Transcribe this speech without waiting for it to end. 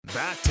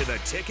Back to the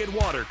Ticket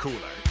Water Cooler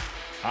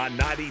on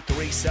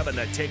 93.7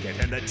 The Ticket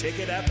and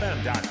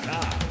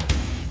theticketfm.com.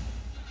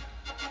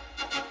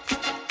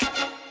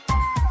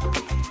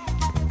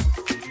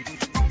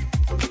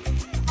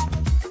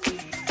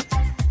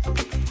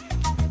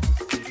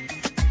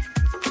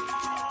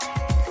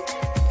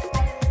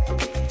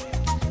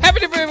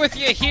 With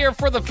you here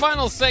for the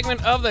final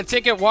segment of the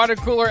Ticket Water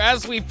Cooler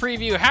as we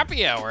preview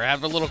Happy Hour.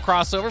 Have a little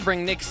crossover.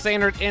 Bring Nick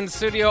Sainert in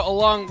studio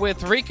along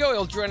with Rico.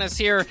 He'll join us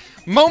here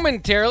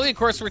momentarily. Of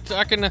course, we're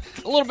talking a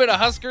little bit of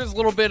Huskers, a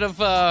little bit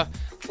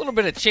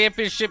of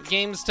championship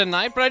games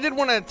tonight. But I did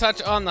want to touch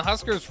on the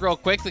Huskers real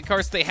quick. Of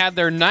course, they had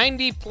their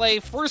 90-play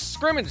first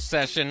scrimmage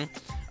session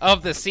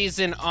of the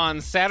season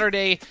on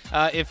Saturday.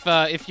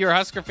 If you're a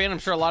Husker fan, I'm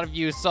sure a lot of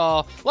you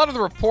saw a lot of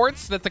the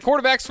reports that the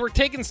quarterbacks were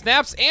taking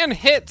snaps and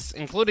hits,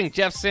 including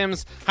Jeff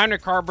Sims,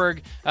 Heinrich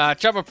Harburg,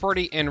 Chubba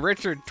Purdy, and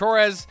Richard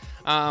Torres.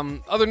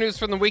 Other news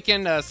from the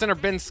weekend, center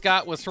Ben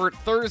Scott was hurt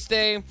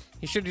Thursday.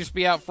 He should just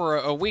be out for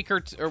a week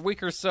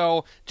or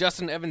so.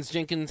 Justin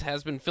Evans-Jenkins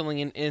has been filling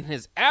in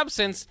his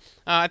absence.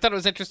 I thought it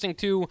was interesting,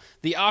 too.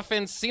 The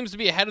offense seems to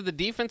be ahead of the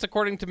defense,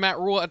 according to Matt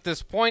Rule at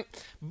this point.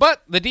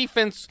 But the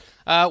defense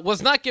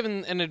was not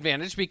given an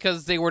advantage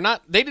because they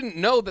didn't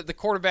know that the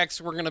quarterbacks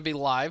were going to be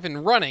live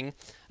and running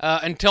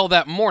until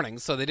that morning.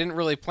 So they didn't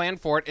really plan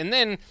for it. And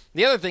then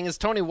the other thing is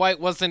Tony White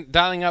wasn't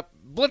dialing up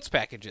blitz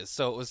packages.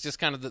 So it was just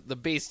kind of the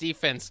base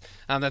defense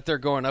that they're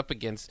going up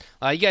against.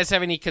 You guys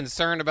have any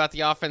concern about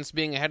the offense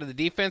being ahead of the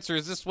defense, or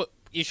is this what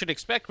you should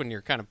expect when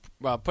you're kind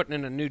of putting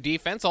in a new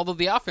defense, although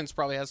the offense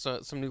probably has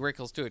some new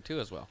wrinkles to it too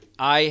as well?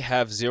 I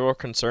have zero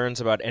concerns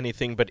about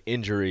anything but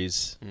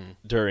injuries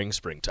during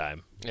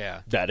springtime.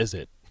 Yeah. That is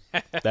it.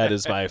 That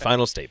is my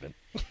final statement.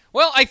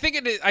 Well, I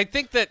think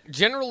that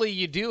generally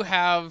you do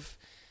have,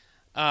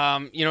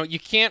 you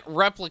can't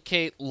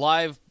replicate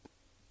live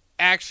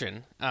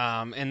action,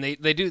 and they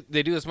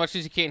do as much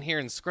as you can here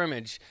in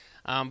scrimmage.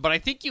 But I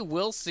think you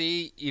will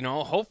see,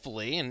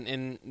 hopefully,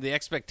 and the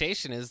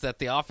expectation is that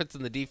the offense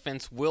and the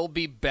defense will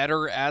be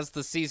better as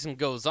the season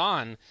goes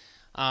on.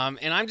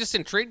 And I'm just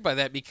intrigued by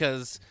that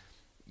because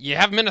you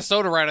have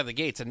Minnesota right out of the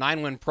gates, a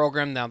 9-win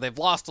program. Now, they've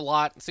lost a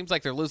lot. It seems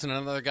like they're losing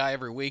another guy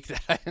every week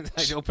that I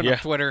open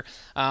up Twitter.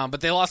 But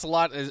they lost a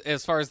lot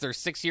as far as their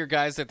 6-year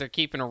guys that they're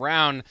keeping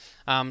around.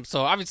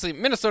 So, obviously,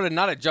 Minnesota,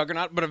 not a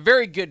juggernaut, but a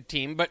very good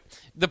team. But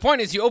the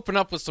point is you open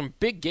up with some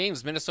big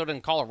games, Minnesota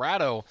and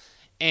Colorado,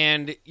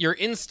 and you're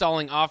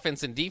installing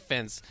offense and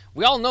defense.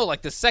 We all know,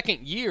 like, the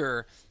second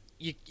year,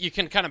 you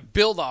can kind of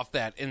build off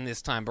that in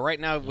this time. But right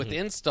now, with the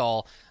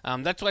install,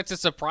 that's why it's a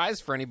surprise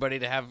for anybody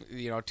to have,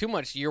 too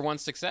much year one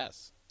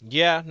success.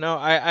 Yeah, no,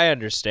 I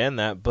understand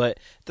that. But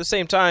at the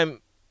same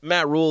time,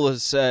 Matt Rule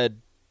has said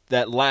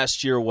that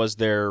last year was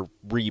their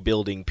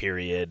rebuilding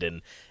period.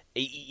 And,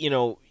 he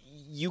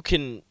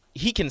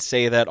can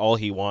say that all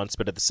he wants,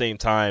 but at the same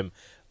time,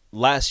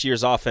 last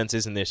year's offense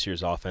isn't this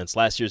year's offense.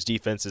 Last year's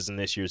defense isn't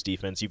this year's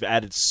defense. You've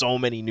added so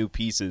many new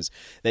pieces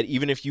that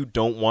even if you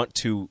don't want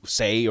to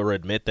say or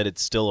admit that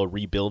it's still a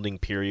rebuilding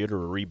period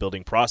or a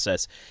rebuilding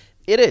process,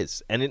 it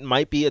is. And it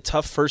might be a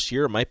tough first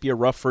year. It might be a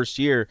rough first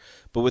year.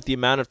 But with the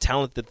amount of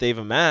talent that they've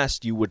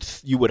amassed, you would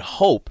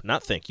hope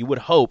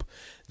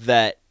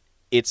that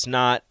it's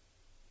not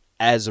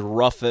as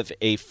rough of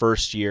a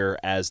first year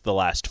as the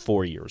last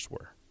 4 years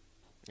were.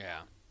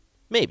 Yeah.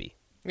 Maybe.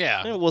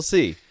 Yeah. We'll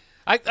see.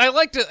 I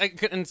like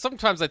to, and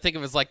sometimes I think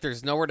of it as like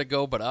there's nowhere to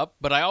go but up,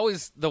 but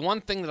the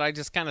one thing that I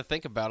just kind of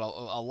think about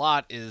a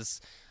lot is,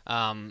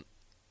 the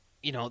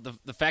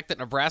fact that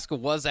Nebraska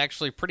was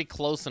actually pretty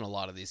close in a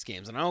lot of these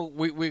games. I know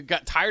we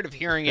got tired of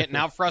hearing it and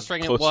how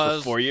frustrating it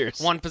was. For 4 years.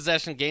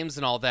 One-possession games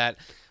and all that.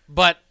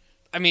 But,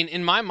 I mean,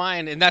 in my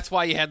mind, and that's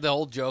why you had the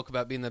whole joke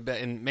about being the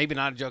best, and maybe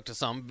not a joke to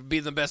some, but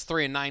being the best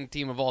 3-9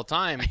 team of all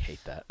time. I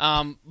hate that.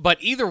 But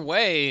either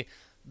way,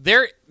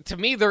 there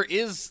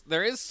is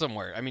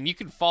somewhere. I mean, you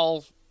can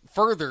fall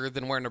further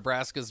than where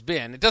Nebraska's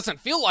been. It doesn't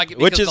feel like it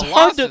because which is the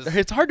hard losses,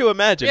 it's hard to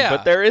imagine, yeah.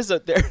 But there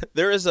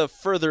is a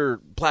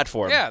further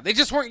platform. Yeah, they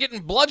just weren't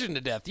getting bludgeoned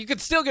to death. You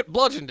could still get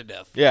bludgeoned to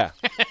death. Yeah.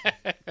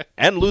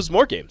 And lose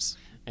more games.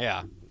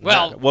 Yeah.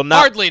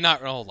 Hardly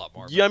not a whole lot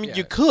more. Yeah, I mean,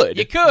 you could.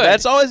 You could.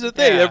 That's always the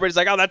thing. Yeah. Everybody's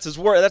like, oh, that's as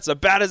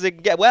bad as it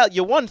can get. Well,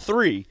 you won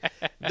 3.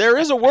 There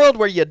is a world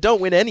where you don't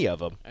win any of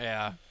them.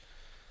 Yeah.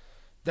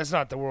 That's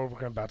not the world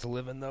we're about to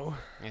live in, though.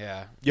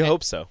 Yeah. You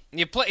hope so.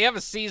 You have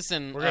a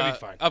season we're gonna be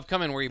fine.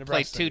 upcoming where you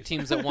play Nebraska. 2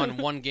 teams that won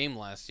 1 game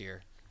last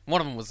year.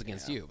 One of them was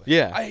against you. But.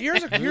 Yeah.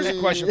 Here's a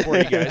question for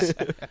you guys.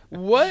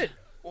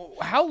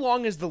 How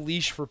long is the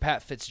leash for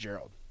Pat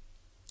Fitzgerald?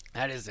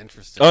 That is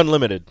interesting.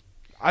 Unlimited.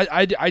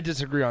 I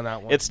disagree on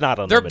that one. It's not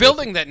unlimited. They're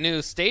building that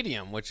new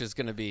stadium, which is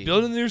going to be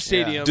building the new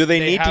stadium. Yeah. Do they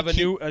need have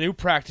to a new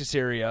practice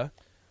area?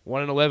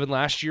 1-11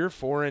 last year,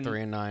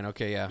 3-9.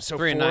 Okay, yeah. So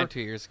 3-9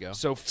 2 years ago.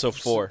 So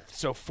 4.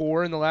 So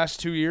 4 in the last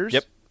 2 years.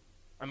 Yep.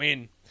 I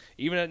mean,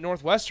 even at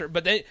Northwestern,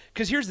 but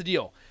because here's the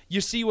deal: you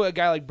see what a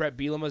guy like Brett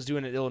Bielema is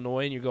doing at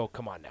Illinois, and you go,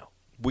 "Come on now,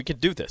 we could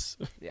do this.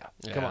 Yeah,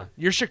 come on.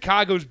 You're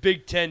Chicago's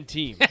Big Ten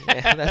team.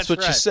 Yeah, that's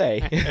what you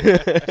say.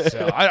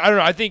 So I don't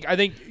know. I think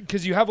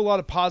because you have a lot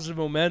of positive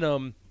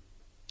momentum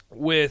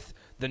with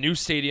the new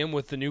stadium,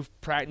 with the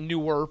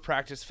newer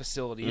practice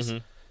facilities. Mm-hmm.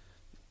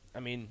 I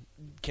mean,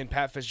 can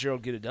Pat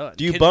Fitzgerald get it done?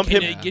 Do you bump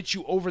him? Can it get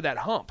you over that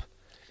hump?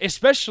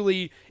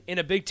 Especially in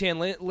a Big Ten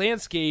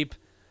landscape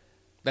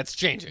That's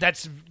changing.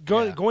 that's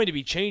going to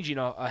be changing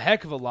a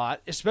heck of a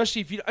lot,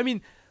 especially if you – I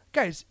mean,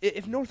 guys,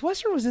 if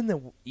Northwestern was in the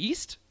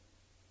East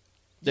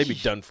 – they'd be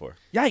done for.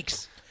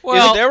 yikes.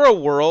 well, Is there a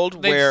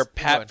world where go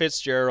Pat ahead.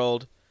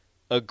 Fitzgerald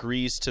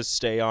agrees to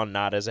stay on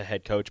not as a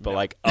head coach, but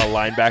like a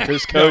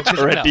linebackers coach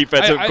or a No.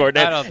 defensive I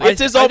coordinator? don't think-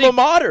 It's his I alma think-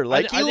 mater. I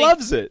Like, thi- he I think-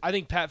 loves it. I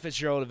think Pat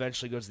Fitzgerald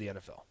eventually goes to the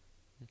NFL.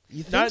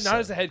 You think Not so?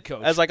 as a head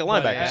coach, As like a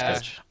but linebackers as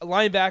coach.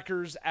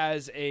 linebackers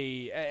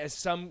as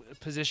some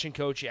position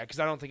coach, yeah, because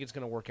I don't think it's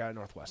going to work out at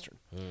Northwestern.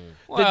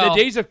 Well- The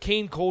days of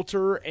Kane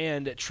Coulter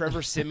and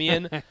Trevor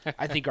Simeon,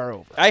 I think, are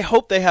over. I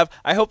hope they have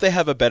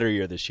a better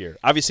year this year.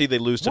 Obviously, they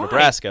lose to Why?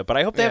 Nebraska, but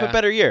I hope they have Yeah. a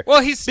better year.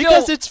 Well, he's still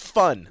because it's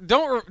fun.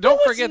 Don't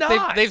it's forget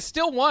not. they've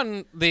still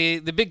won the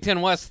Big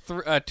Ten West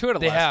 2 out of the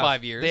They last have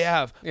 5 years. They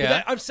have.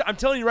 Yeah. But I'm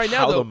telling you right now,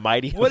 How though, the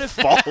mighty what have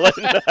if fallen.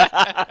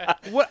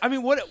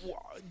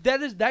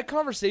 that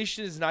conversation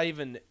is not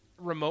even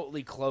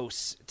remotely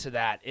close to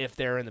that if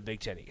they're in the Big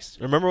Ten East.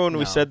 Remember when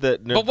we said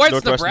that But what's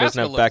Northwestern Nebraska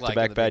doesn't have look like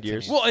back-to-back in the bad Big Ten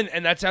years? East? Well,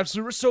 and that's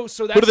absolutely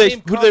so. That Who do they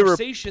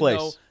conversation, replace?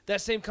 though,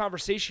 that same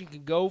conversation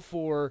can go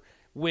for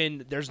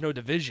when there's no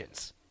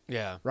divisions,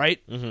 Yeah.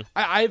 right? Mm-hmm.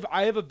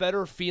 I have a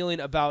better feeling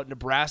about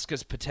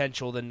Nebraska's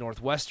potential than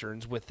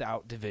Northwestern's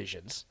without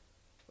divisions.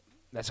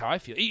 That's how I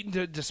feel.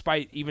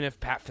 Even if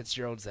Pat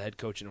Fitzgerald's the head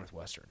coach at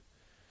Northwestern.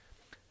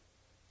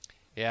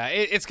 Yeah,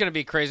 it's going to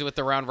be crazy with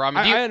the round robin.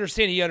 I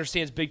understand he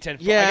understands Big Ten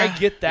football. Yeah. Like, I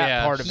get that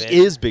Yeah. part of it. He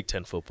is Big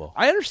Ten football.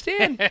 I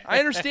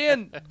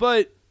understand,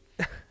 but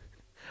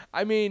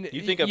I mean,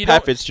 You think of you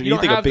Pat don't- Fitzgerald, you you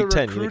think don't of Big have the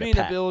Ten, you think of recruiting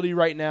Pat. ability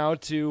right now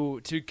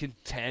to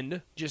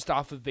contend just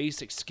off of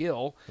basic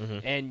skill, Mm-hmm.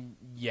 and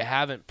you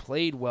haven't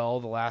played well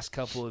the last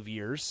couple of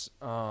years.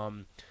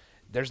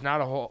 There's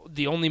not a whole.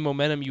 The only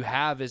momentum you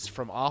have is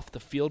from off the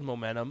field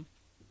momentum.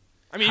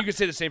 I mean, you could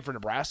say the same for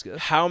Nebraska.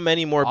 How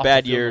many more Off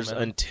bad the field years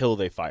momentum. until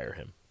they fire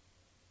him?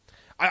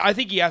 I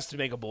think he has to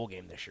make a bowl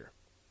game this year.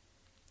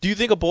 Do you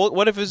think a bowl?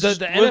 What if it's what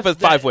if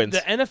it's 5 wins? The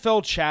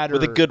NFL chatter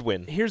With a good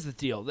win. Here's the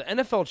deal: the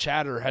NFL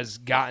chatter has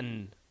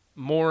gotten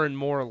more and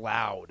more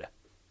louder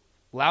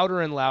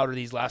and louder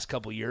these last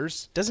couple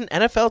years. Does an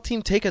NFL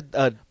team take a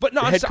But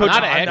no, head I'm coach?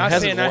 not I'm not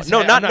hasn't saying won? that's- No,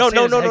 I'm not not no, saying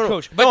no, as no, a head no.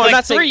 coach. But No, I'm like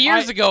not saying 3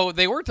 years ago,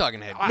 they were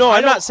talking head. No, I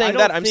I'm don't- not saying I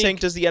that. don't I'm think- saying,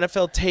 does the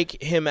NFL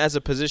take him as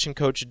a position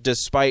coach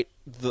despite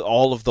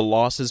all of the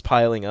losses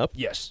piling up?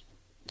 Yes.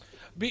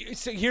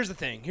 So here's the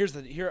thing.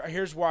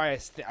 Here's why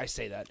I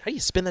say that. How do you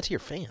spin that to your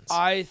fans?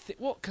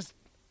 Because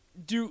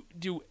do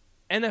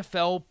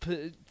NFL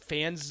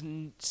fans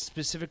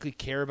specifically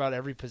care about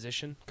every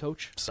position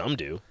coach? Some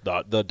do.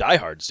 The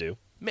diehards do.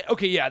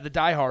 Okay, yeah, the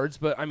diehards,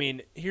 but I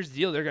mean, here's the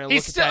deal: they're going to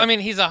He's look still. at that. I mean,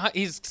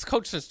 he's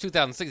coached since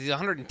 2006. He's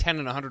 110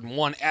 and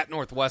 101 at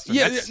Northwestern.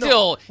 Yeah, That's no.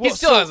 still. He Well,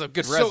 still so- has a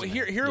good resume. So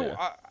here,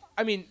 Yeah.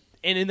 I mean,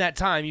 and in that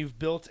time, you've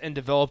built and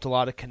developed a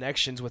lot of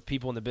connections with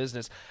people in the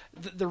business.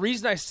 The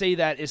reason I say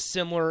that is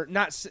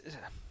somewhat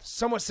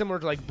similar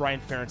to like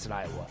Brian Ferentz in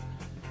Iowa.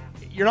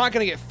 You're not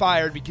going to get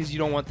fired because you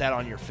don't want that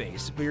on your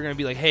face, but you're going to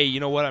be like, hey, you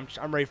know what?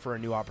 I'm ready for a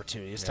new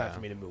opportunity. It's time for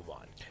me to move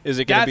on. Is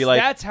it going to be like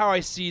That's how I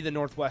see the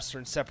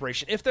Northwestern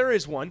separation. If there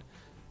is one,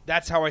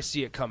 that's how I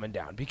see it coming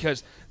down.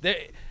 Because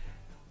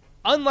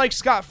unlike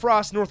Scott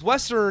Frost,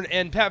 Northwestern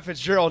and Pat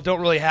Fitzgerald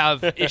don't really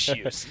have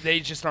issues. They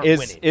just aren't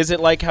winning. Is it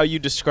like how you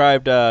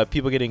described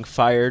people getting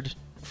fired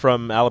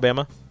from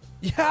Alabama?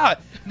 Yeah,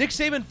 Nick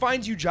Saban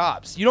finds you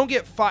jobs. You don't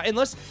get fired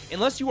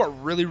unless you are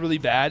really, really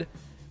bad,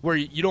 where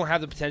you don't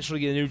have the potential to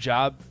get a new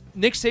job.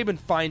 Nick Saban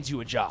finds you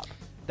a job.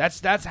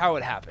 That's how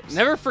it happens.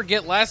 Never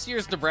forget last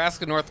year's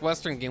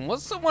Nebraska-Northwestern game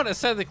was somewhat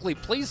aesthetically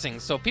pleasing,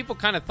 so people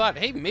kind of thought,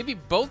 hey, maybe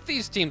both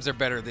these teams are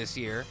better this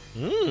year.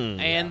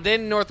 And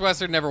then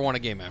Northwestern never won a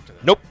game after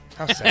that. Nope.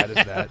 How sad is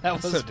that? That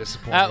was so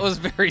disappointing. That was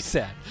very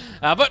sad.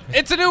 But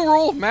it's a new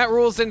rule. Matt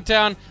Rule's in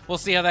town. We'll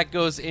see how that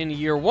goes in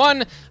year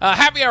one.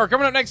 Happy hour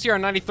coming up next year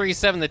on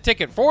 93.7 The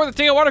Ticket for the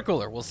Ticket Water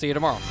Cooler. We'll see you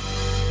tomorrow.